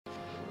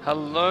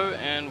Hello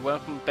and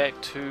welcome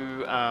back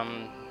to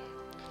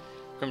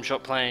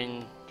Grimshot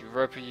playing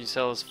Europa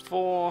Universalis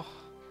 4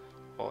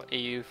 or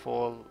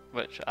EU4,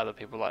 which other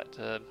people like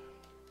to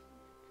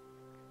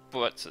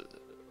what's the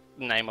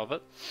name of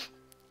it.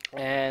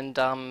 And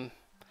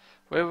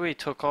where we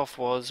took off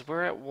was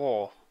we're at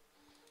war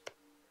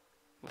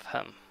with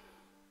him.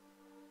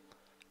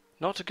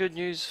 Not a good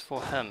news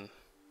for him.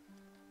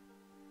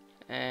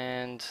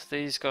 And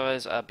these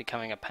guys are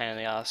becoming a pain in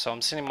the ass, so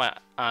I'm sending my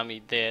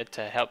army there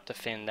to help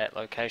defend that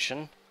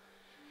location.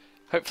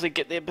 Hopefully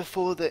get there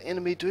before the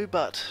enemy do,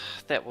 but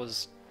that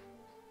was...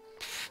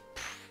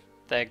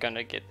 they're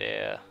gonna get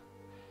there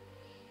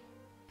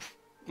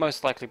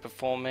most likely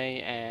before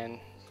me, and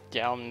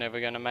yeah, I'm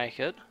never gonna make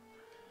it.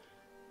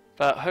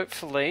 But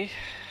hopefully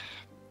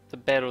the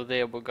battle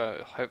there will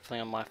go hopefully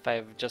in my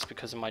favour, just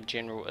because my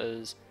general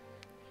is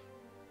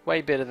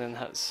way better than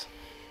his.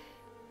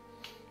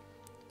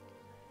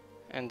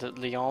 And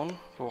Lyon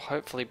will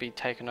hopefully be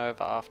taken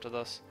over after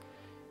this,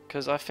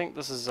 because I think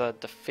this is a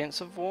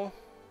defensive war.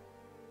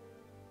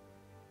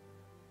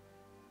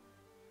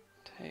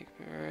 Take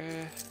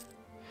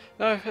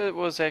no, it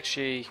was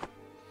actually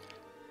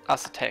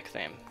us attack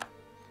them.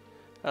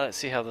 Now let's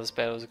see how this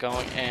battle is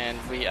going, and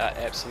we are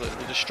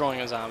absolutely destroying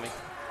his army.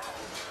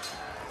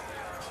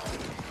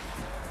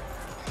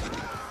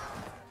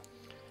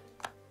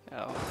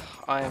 Now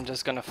I am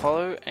just going to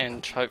follow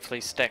and hopefully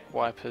stack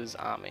wipe his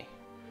army.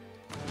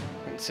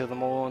 Seal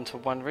them all into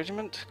one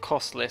regiment,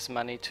 cost less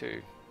money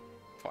too,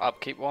 for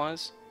upkeep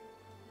wise.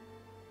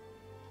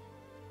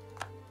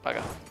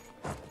 Bugger.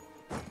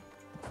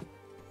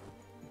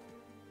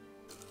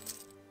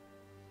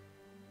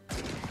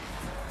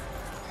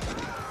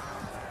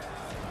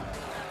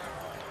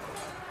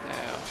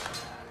 Now,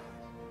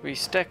 we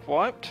stack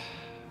wiped,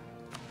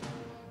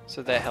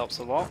 so that helps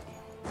a lot.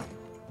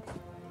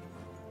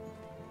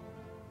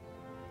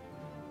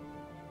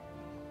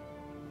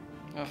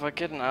 If I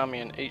get an army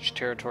in each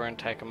territory and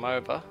take them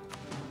over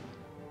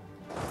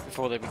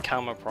before they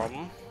become a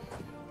problem,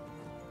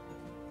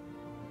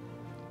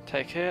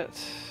 take it,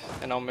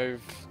 and I'll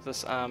move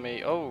this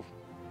army. Oh,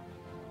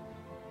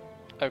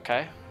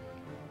 okay,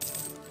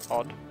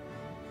 odd.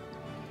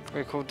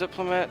 Recall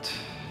diplomat.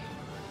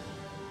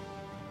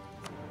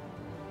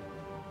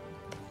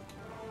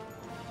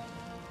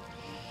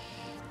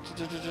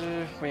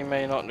 We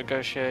may not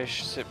negotiate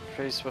separate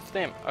peace with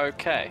them.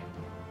 Okay,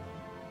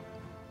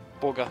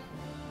 Borga.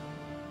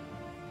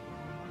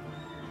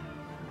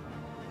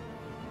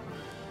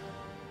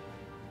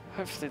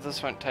 Hopefully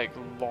this won't take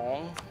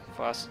long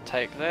for us to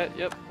take that.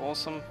 Yep,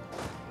 awesome.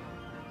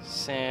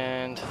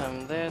 Send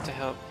him there to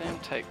help them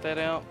take that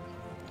out.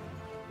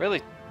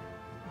 Really?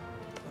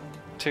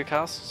 2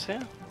 castles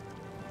here?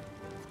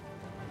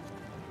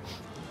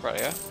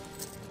 Rightio.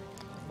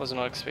 Was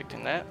not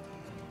expecting that.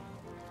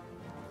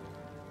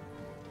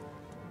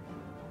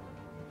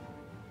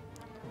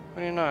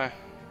 What do you know?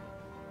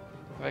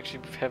 I actually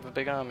have a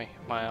big army,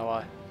 my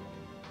ally.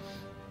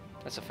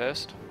 That's a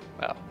first.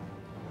 Well,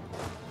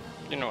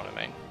 you know what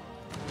I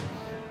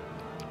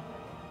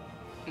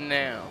mean.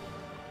 Now,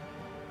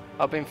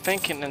 I've been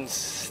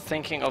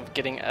thinking of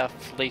getting a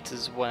fleet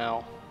as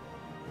well,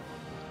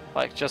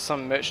 like just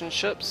some merchant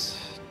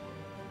ships.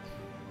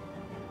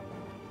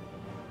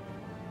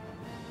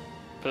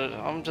 But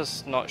I'm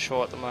just not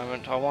sure at the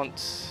moment. I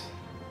want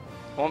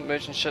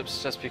merchant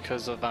ships just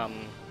because of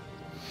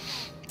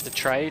the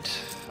trade.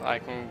 I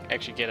can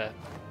actually get a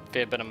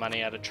fair bit of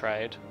money out of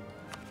trade.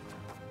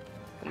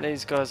 And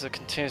these guys are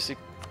continuously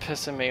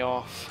pissing me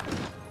off.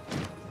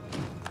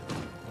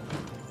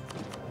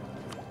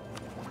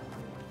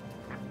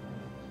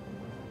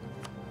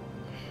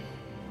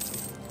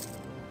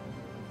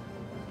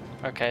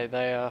 Okay,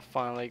 they are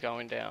finally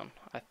going down,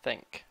 I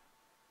think.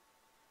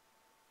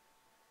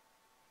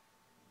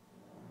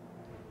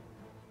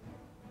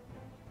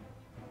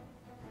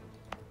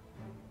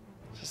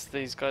 Just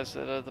these guys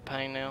that are the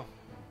pain now.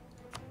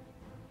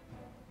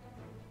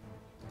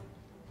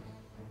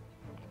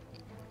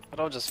 But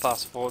I'll just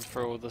fast forward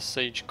through all the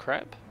siege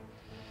crap.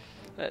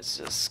 Let's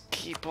just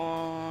keep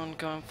on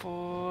going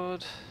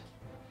forward.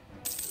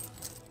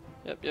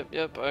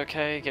 Yep,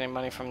 okay, getting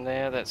money from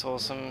there, that's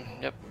awesome.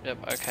 Yep,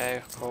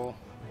 okay, cool.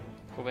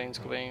 Cool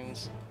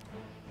beans.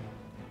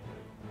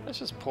 Let's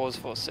just pause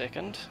for a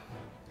second.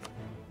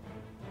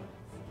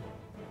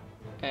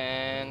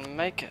 And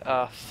make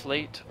a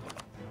fleet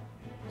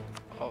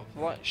of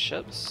light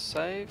ships,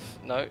 save.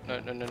 No.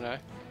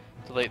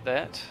 Delete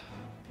that.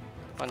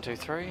 1, 2,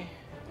 3.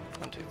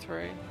 1, 2,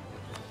 3.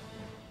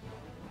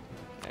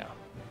 Now,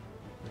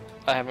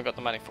 I haven't got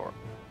the money for it.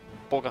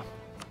 Borga.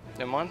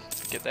 Never mind,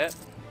 forget that.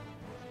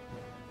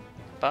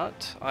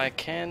 But I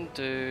can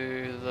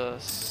do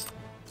this.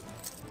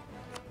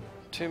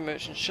 2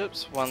 merchant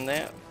ships, 1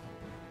 there.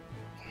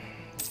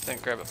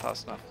 Didn't grab it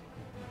fast enough.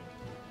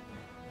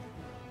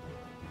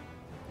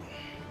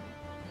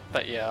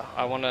 But yeah,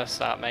 I want to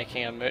start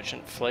making a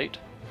merchant fleet.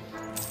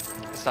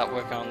 Start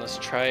working on this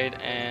trade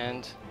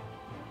and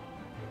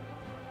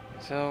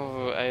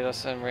so aid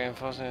us in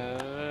reinforcing.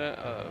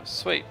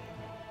 Sweet.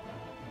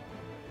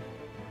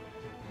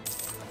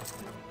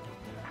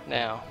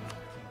 Now,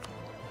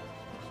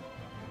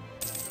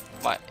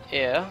 my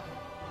heir,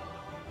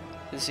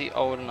 is he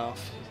old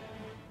enough?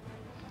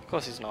 Of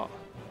course he's not.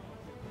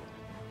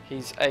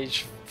 He's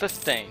age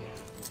 15.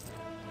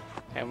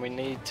 And we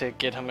need to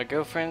get him a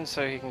girlfriend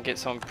so he can get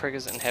some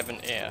priggers and have an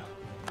heir.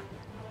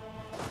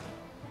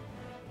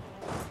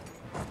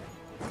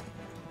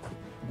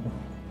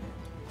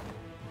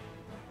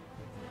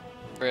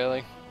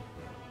 Really?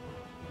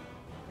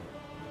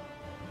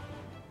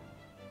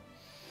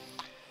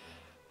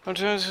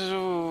 Alternatives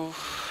will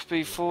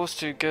be forced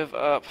to give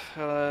up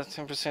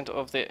 10%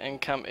 of their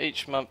income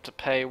each month to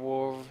pay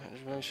war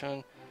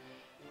information.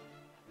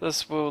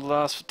 This will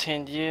last for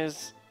 10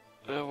 years.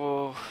 It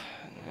will,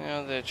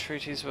 their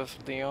treaties with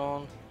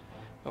Leon.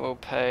 It will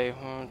pay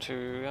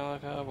to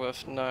Elica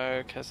with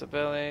no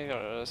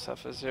Casabelli,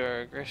 suffer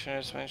zero aggression,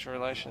 expansion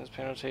relations,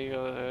 penalty,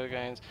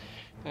 gains,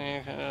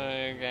 gain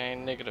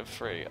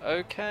 -3.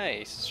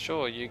 Okay,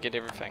 sure, you get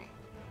everything.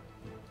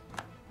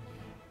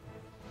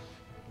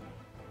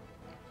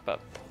 But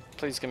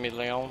please give me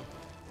Leon.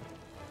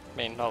 I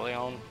mean, not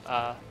Leon,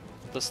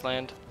 this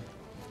land.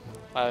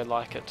 I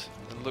like it.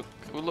 It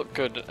will look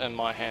good in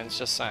my hands,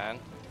 just saying.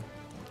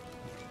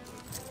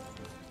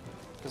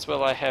 As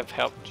well, I have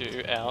helped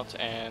you out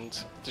and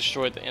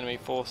destroyed the enemy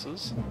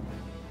forces.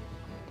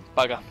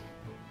 Bugger.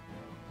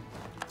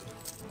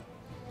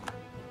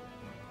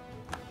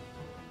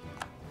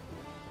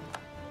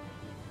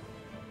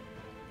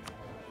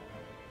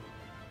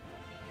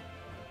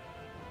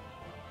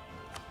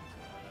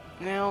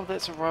 Now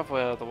that's a rival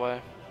out of the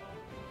way.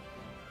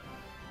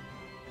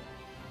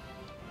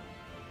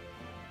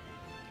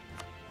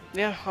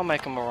 Yeah, I'll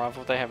make them a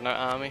rival. They have no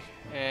army.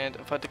 And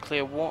if I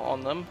declare war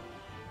on them,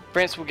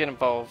 France will get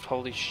involved.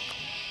 Holy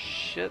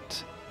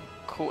shit.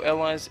 Cool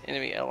allies,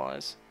 enemy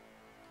allies.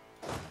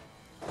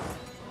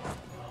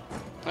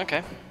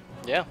 Okay,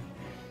 yeah.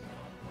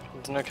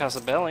 If there's no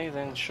Casabelli,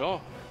 then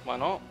sure, why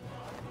not?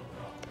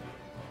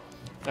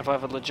 If I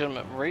have a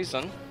legitimate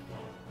reason.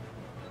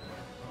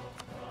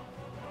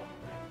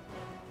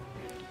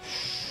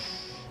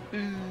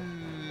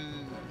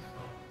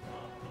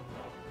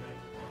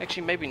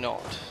 Actually, maybe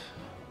not.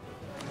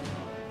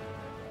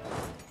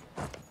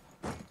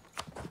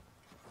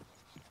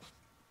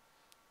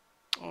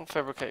 I'll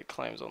fabricate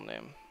claims on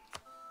them.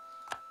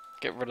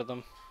 Get rid of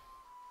them.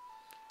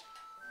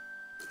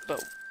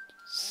 But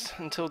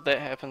until that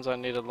happens, I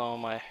need to lower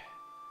my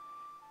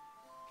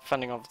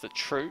funding of the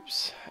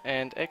troops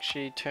and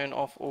actually turn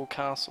off all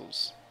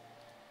castles.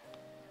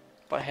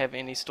 If I have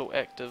any still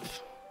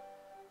active.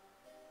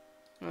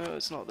 No,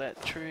 it's not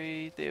that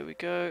tree. There we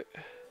go.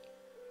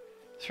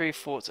 3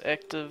 forts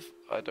active.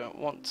 I don't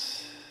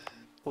want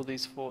all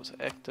these forts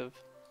active.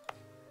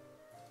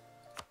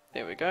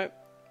 There we go.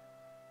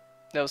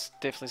 That'll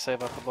definitely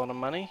save up a lot of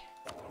money.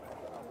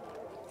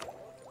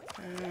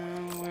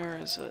 Where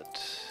is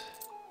it?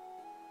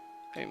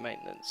 Hey,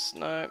 maintenance.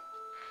 No.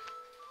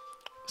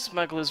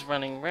 Smugglers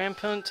running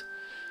rampant.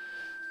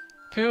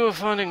 People are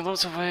finding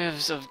lots of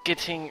ways of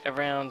getting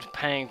around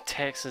paying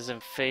taxes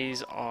and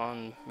fees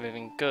on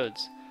moving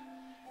goods.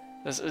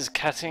 This is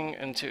cutting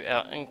into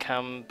our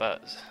income,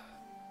 but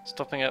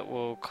stopping it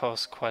will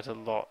cost quite a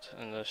lot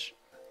in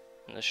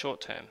the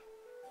short term.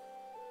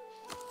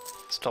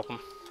 Stop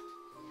them.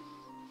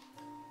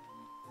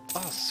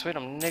 Oh sweet,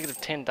 I'm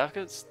negative 10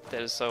 ducats.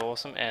 That is so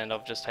awesome, and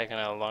I've just taken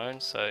out a loan,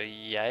 so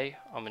yay,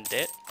 I'm in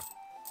debt.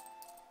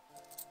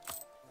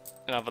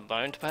 Another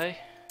loan to pay.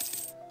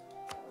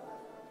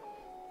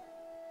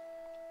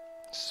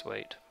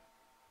 Sweet.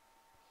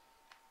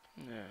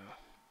 Now,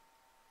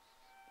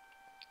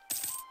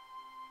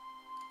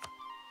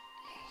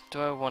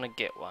 do I want to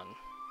get one?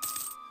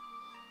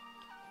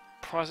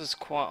 Price is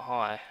quite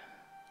high.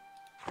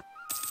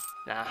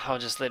 Nah, I'll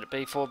just let it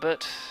be for a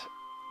bit.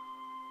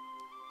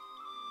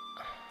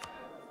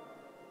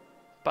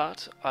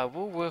 But I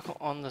will work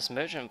on this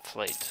merchant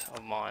fleet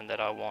of mine that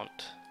I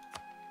want.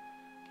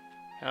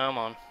 Come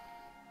on.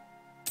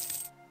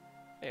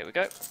 There we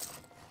go.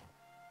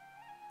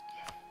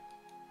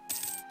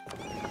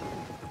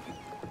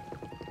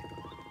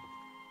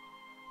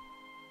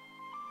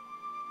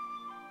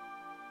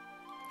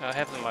 I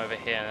have them over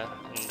here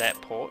in that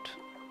port.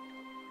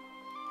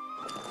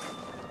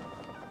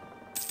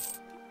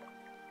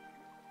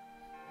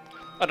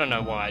 I don't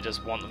know why, I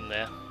just want them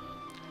there.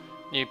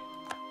 New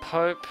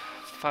Pope.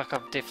 Fuck,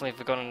 I've definitely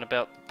forgotten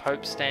about the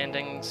Pope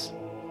standings.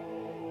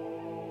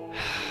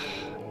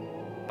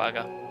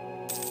 Bugger.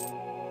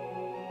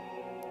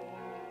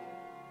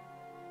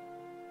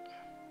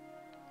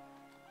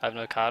 I have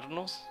no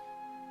cardinals?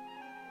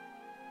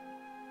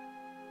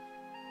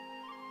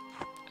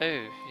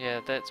 Oh, yeah,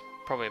 that's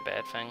probably a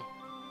bad thing.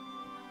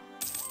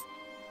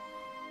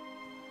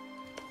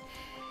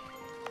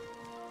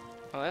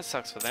 Well, that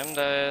sucks for them.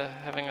 They're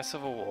having a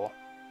civil war.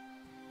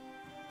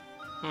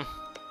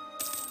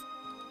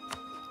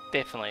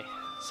 Definitely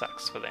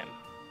sucks for them.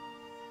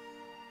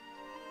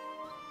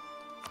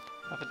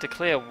 If I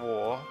declare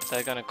war,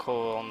 they're going to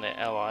call on their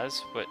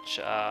allies, which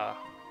are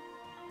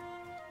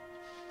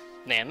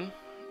NEM,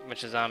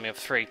 which is army of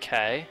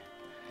 3k,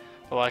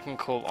 Well, I can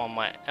call on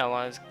my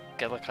allies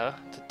Gallica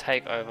to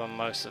take over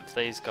most of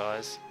these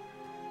guys.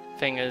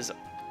 Thing is,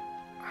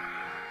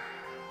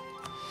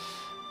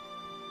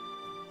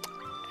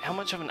 how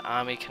much of an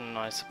army can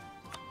I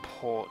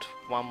support?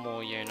 One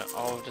more unit.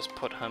 I'll just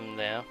put him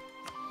there.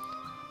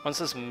 Once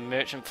this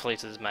merchant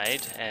fleet is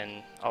made,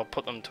 and I'll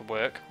put them to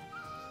work,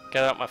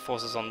 gather up my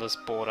forces on this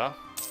border,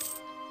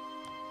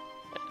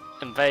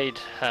 invade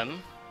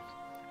him,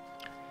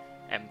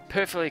 and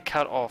perfectly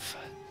cut off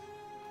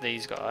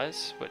these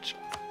guys, which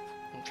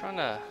I'm trying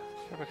to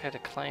fabricate a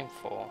claim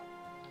for.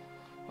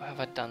 Why have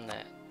I done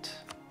that?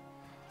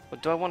 Or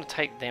do I want to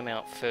take them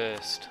out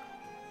first?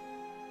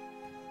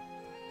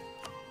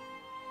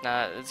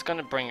 Nah, it's going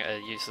to bring a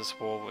useless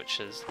war, which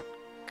is...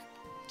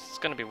 it's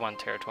going to be one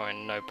territory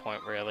and no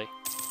point really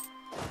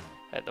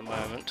at the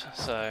moment,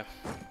 so...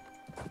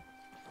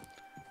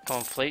 Come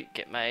on fleet,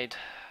 get made.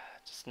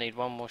 Just need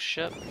one more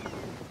ship.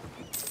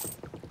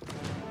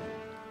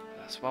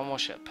 That's one more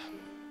ship.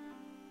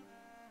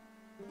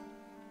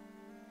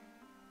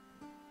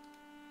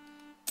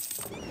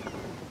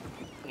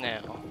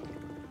 Now,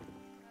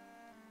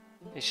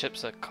 these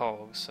ships are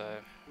cogs, so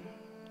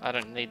I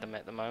don't need them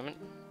at the moment.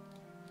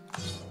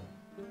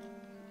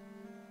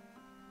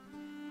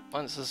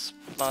 Once this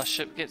last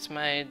ship gets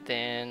made,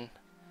 then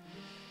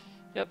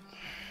yep,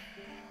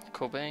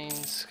 cool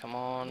beans, come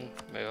on,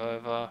 move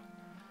over,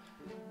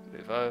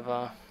 move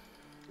over.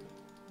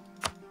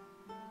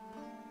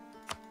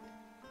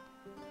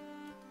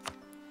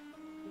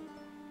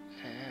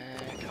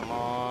 Come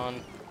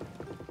on.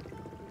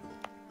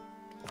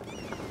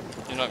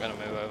 You're not going to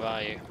move over,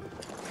 are you?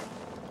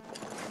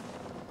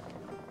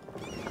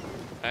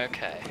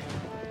 Okay.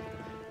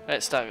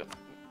 Let's start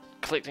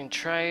collecting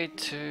trade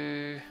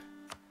to...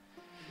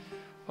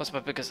 what's my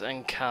biggest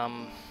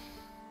income?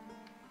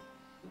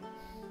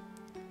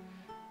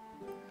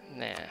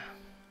 There.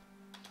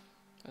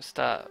 Let's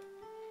start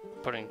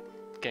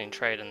getting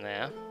trade in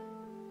there.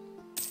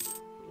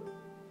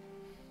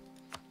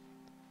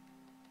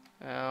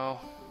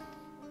 Now,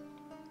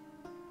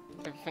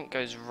 everything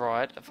goes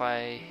right if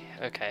I...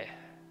 okay.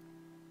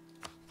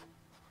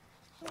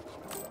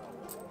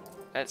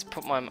 Let's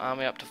put my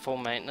army up to full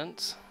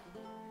maintenance.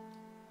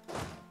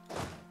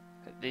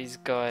 Let these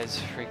guys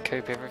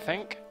recoup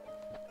everything.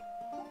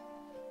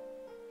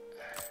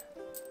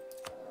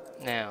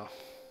 Now,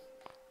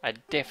 I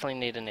definitely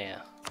need an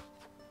heir.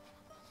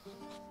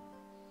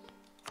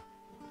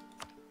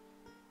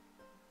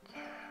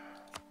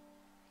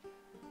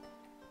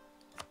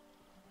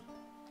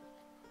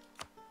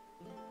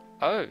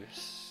 Oh,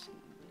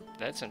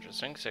 that's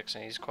interesting.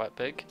 Saxony is quite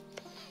big.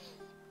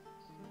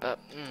 But,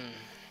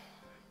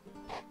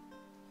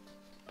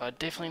 I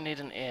definitely need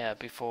an heir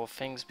before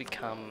things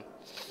become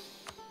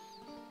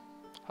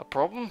a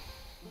problem.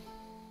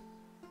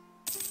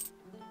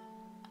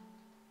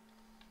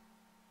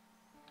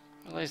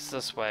 At least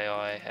this way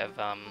I have,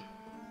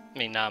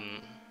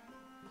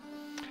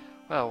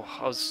 well,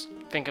 I was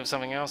thinking of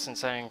something else and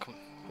saying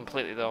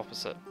completely the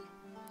opposite.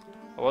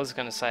 I was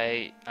going to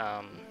say,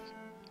 at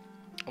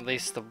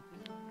least the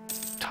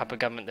type of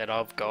government that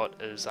I've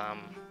got is,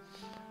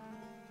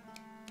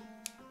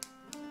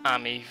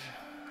 army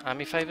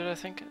favoured, I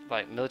think,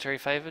 like military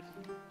favoured.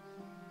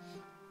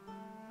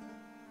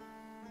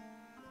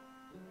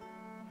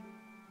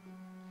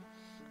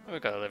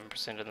 We've got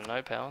 11% of the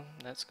no power,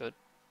 that's good.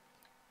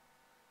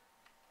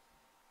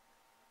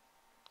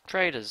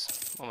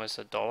 Traders, almost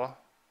 $1.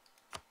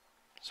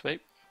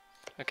 Sweet.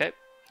 Okay,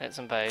 that's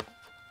invade.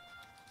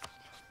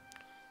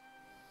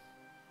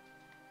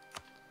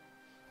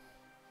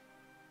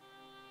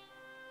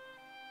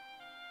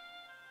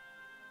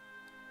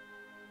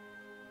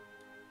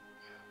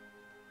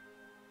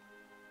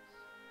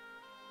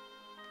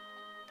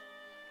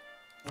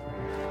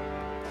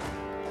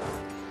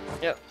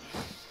 Yep.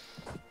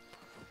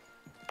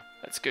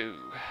 Let's go.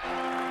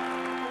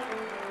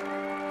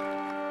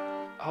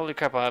 Holy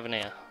crap, I have an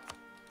heir.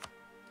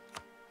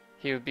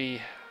 He would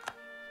be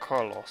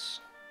Carlos.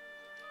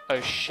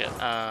 Oh shit,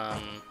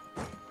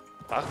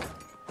 fuck.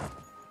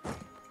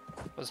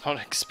 Was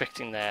not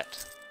expecting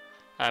that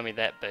army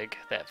that big,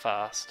 that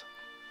fast,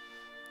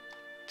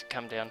 to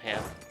come down here.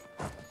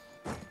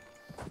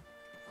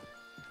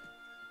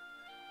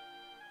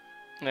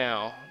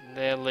 Now,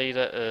 their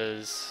leader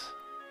is...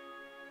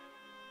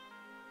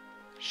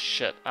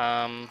 shit,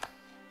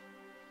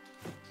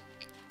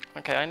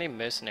 okay, I need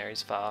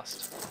mercenaries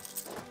fast.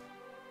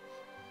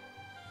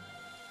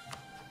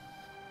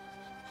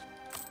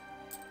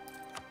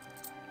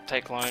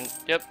 Take loan,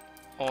 yep,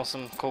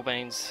 awesome, cool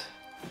beans.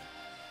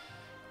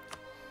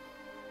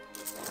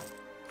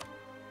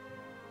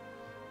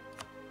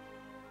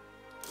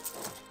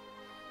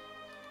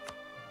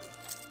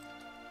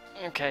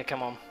 Okay,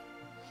 come on.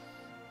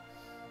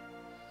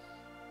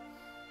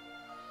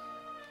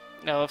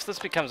 Now, if this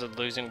becomes a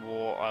losing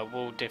war, I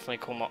will definitely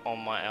call on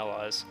my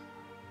allies.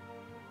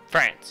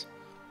 France!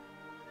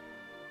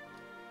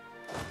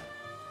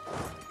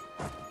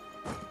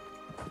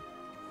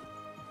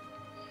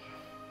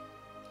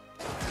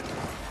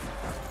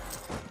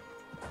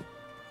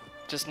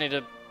 Just need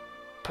to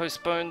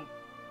postpone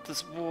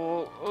this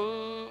war.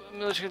 Oh, a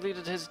military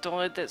leader has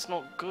died. That's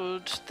not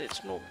good.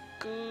 That's not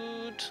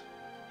good.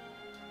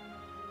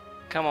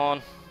 Come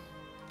on.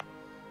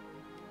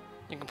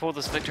 You can pull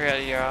this victory out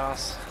of your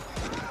ass.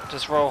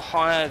 Just roll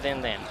higher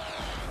than them.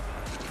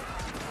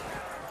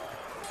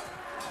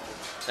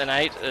 An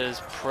 8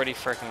 is pretty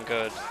freaking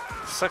good.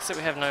 Sucks that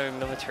we have no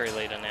military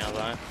leader now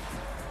though.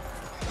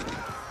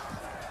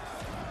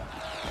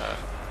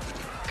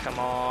 Come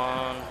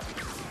on.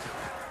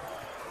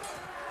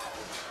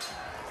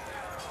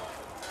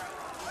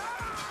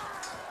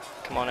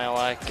 Come on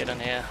ally, get in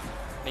here.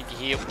 Need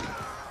your help.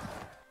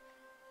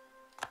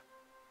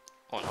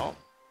 Or not.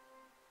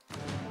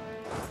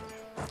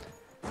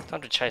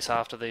 Time to chase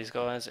after these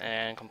guys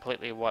and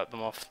completely wipe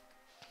them off.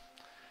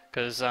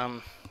 Because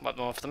wipe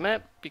them off the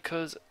map,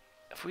 because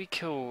if we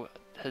kill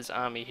his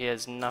army he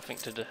has nothing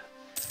to do,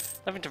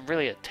 nothing to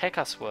really attack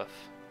us with,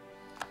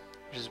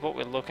 which is what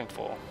we're looking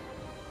for.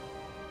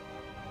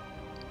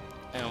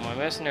 Now my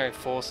mercenary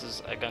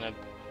forces are they're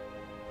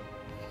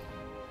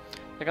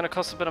gonna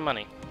cost a bit of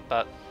money,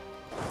 but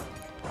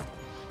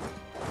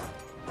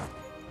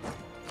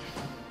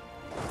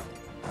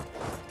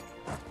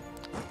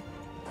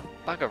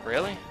bugger,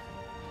 really?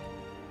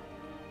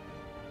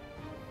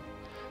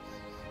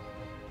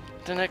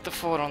 Didn't act the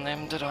fort on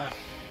them, did I?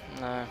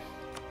 No.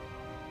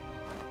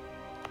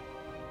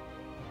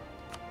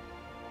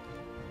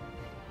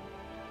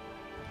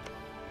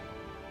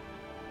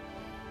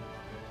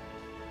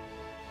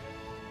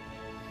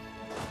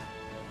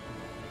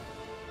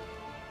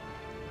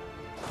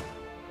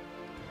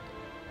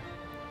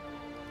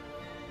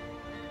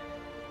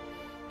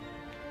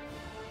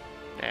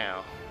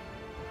 Now,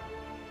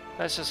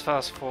 let's just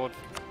fast forward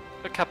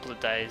a couple of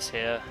days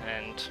here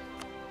and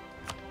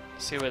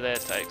see where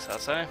that takes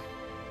us, eh?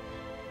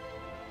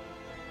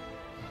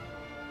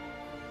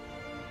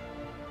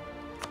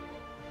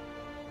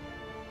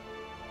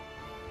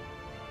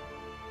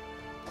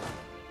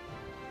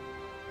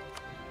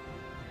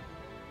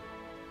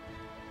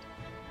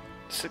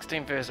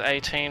 '16 versus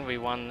 18, we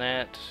won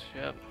that.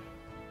 Yep.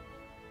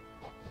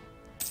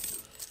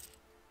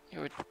 You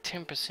were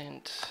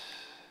 10%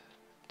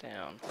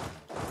 down.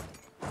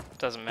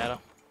 Doesn't matter.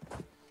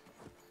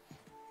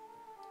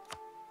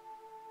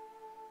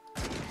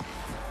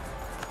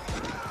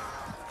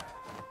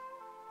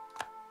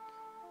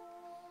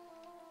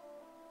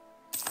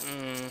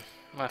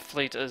 My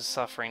fleet is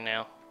suffering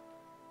now.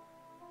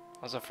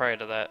 I was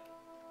afraid of that.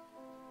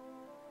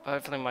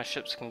 Hopefully my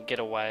ships can get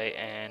away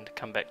and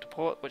come back to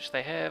port, which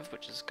they have,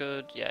 which is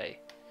good, yay.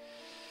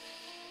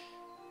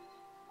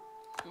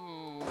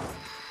 Ooh.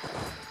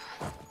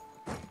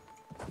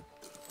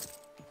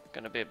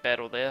 Gonna be a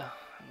battle there.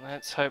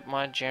 Let's hope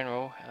my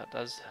general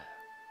outdoes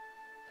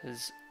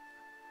his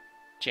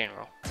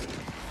general.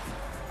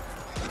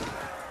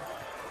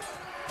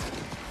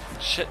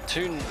 Shit,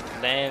 2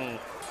 land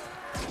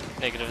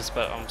negatives,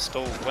 but I'm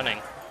still winning.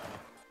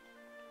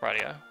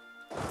 Rightio.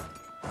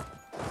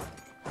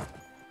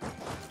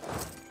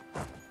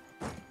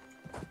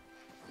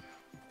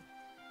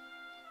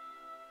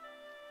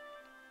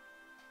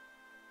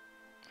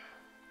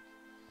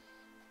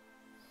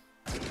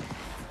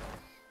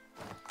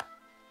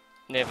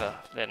 Never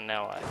let an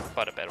ally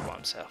fight a battle by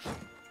himself.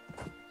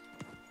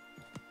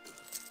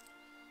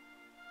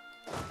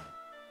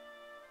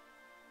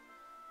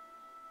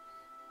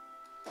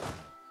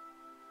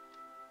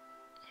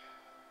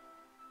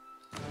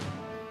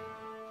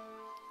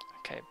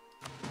 Okay,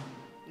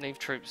 leave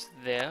troops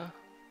there.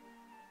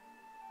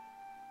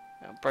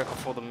 Now break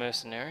off all the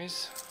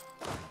mercenaries.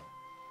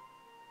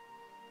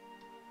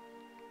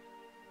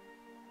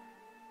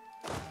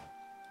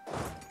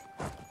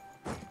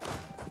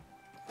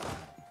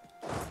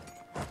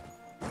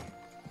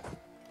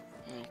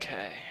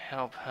 Okay,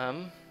 help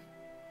him.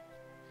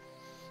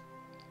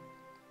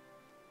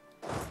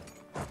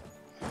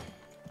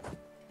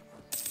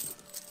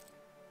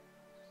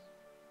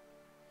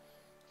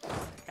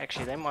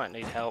 Actually, they might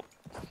need help.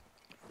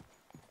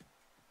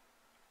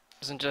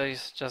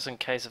 Just in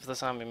case if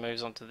this army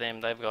moves on to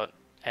them,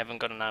 haven't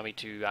got an army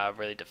to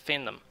really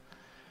defend them.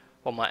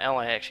 Well, my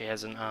ally actually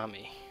has an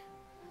army.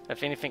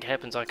 If anything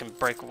happens, I can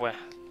break away,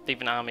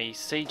 leave an army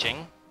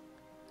sieging,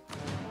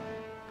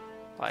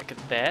 like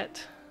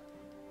that,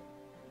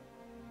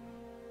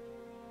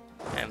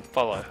 and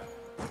follow.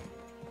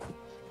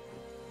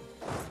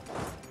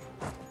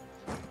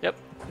 Yep.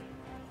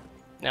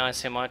 Now I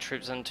send my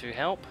troops in to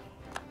help.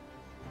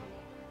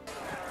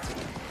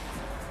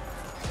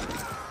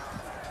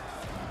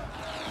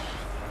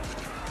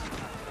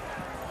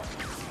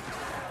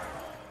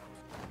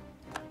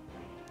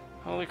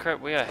 Holy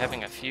crap, we are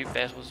having a few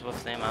battles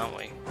with them, aren't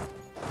we?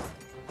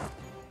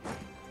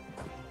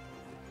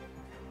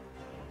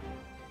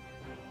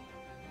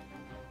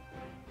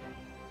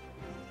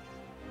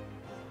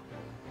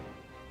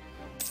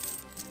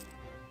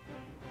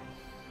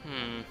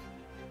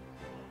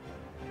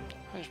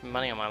 How much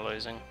money am I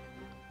losing?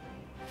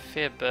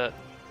 Fair bit.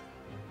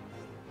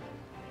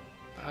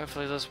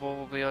 Hopefully this war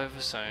will be over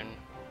soon.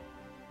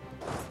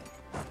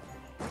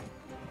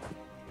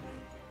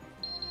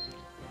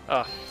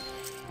 Oh,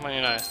 well,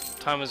 you know,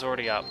 time is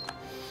already up.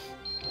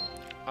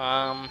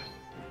 No,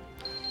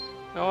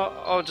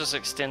 I'll just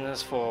extend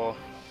this for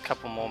a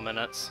couple more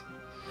minutes.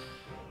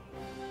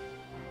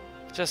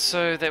 Just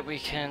so that we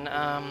can,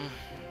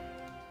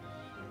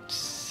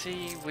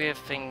 see where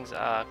things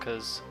are,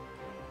 because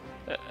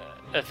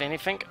if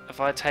anything,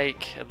 if I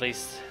take at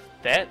least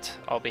that,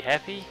 I'll be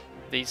happy.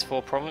 These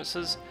 4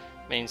 provinces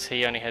means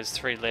he only has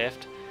 3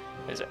 left.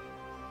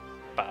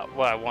 But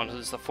what I want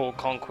is the full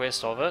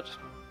conquest of it.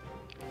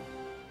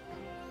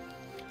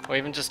 Or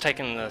even just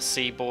taking the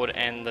seaboard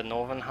and the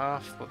northern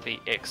half would be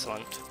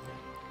excellent.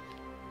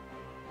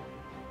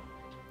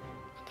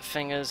 The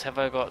thing is, have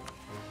I got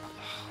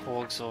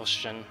war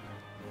exhaustion?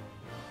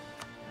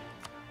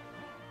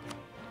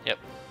 Yep,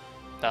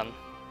 done.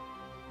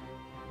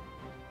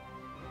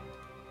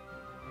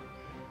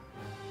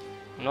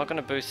 I'm not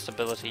going to boost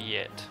stability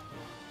yet.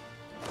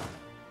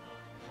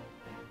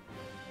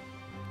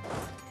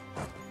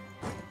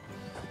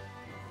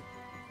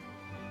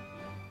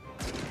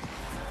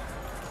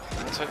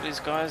 Let's hope these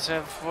guys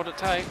have what it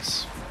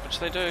takes, which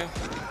they do.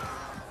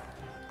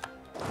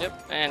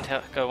 Yep, and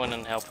go in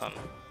and help him.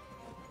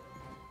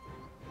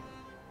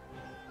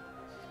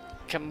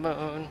 Come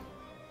on.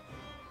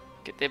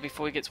 Get there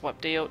before he gets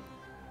wiped out.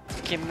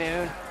 Come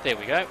on. There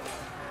we go.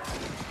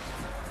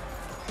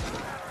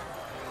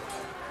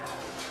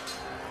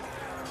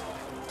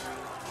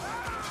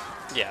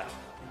 Yeah.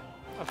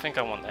 I think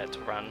I want that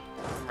to run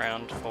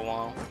around for a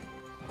while.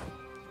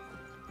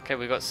 Okay,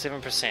 we got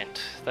 7%.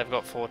 They've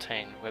got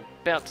 14. We're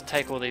about to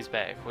take all these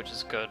back, which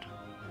is good.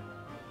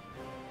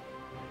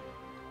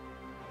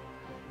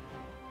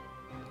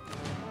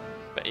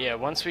 But yeah,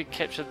 once we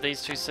capture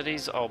these 2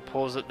 cities, I'll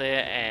pause it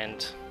there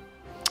and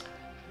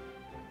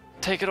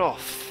take it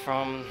off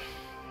from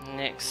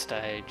next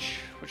stage,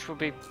 which will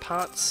be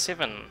part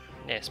 7.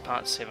 Yes,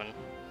 part 7.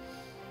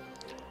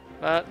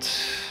 But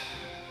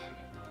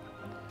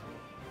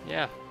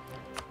yeah,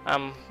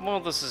 while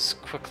this is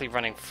quickly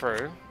running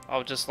through, I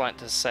would just like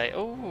to say,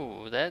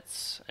 oh,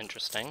 that's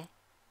interesting.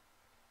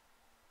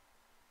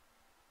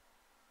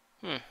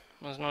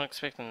 Was not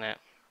expecting that.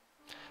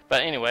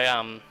 But anyway,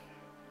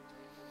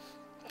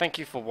 thank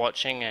you for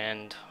watching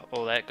and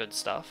all that good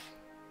stuff.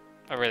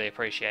 I really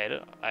appreciate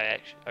it. I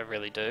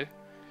really do.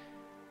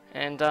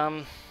 And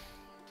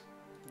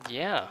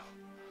yeah.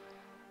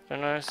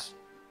 Don't know.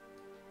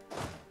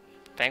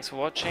 Thanks for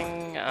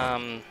watching.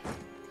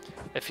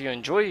 If you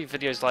enjoy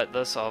videos like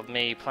this of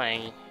me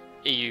playing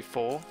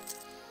EU4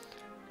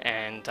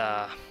 and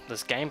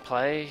this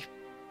gameplay,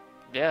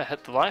 yeah,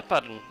 hit the like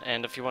button.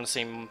 And if you want to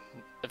see,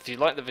 if you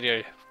like the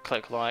video,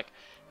 click like.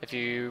 If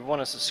you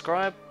want to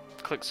subscribe,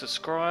 click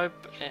subscribe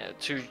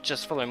to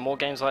just follow more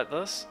games like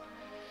this.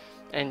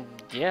 And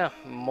yeah,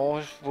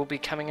 more will be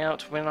coming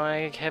out when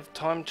I have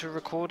time to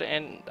record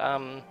and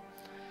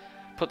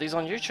put these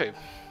on YouTube.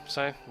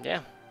 So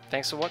yeah,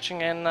 thanks for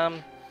watching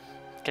and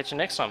catch you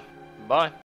next time. Bye.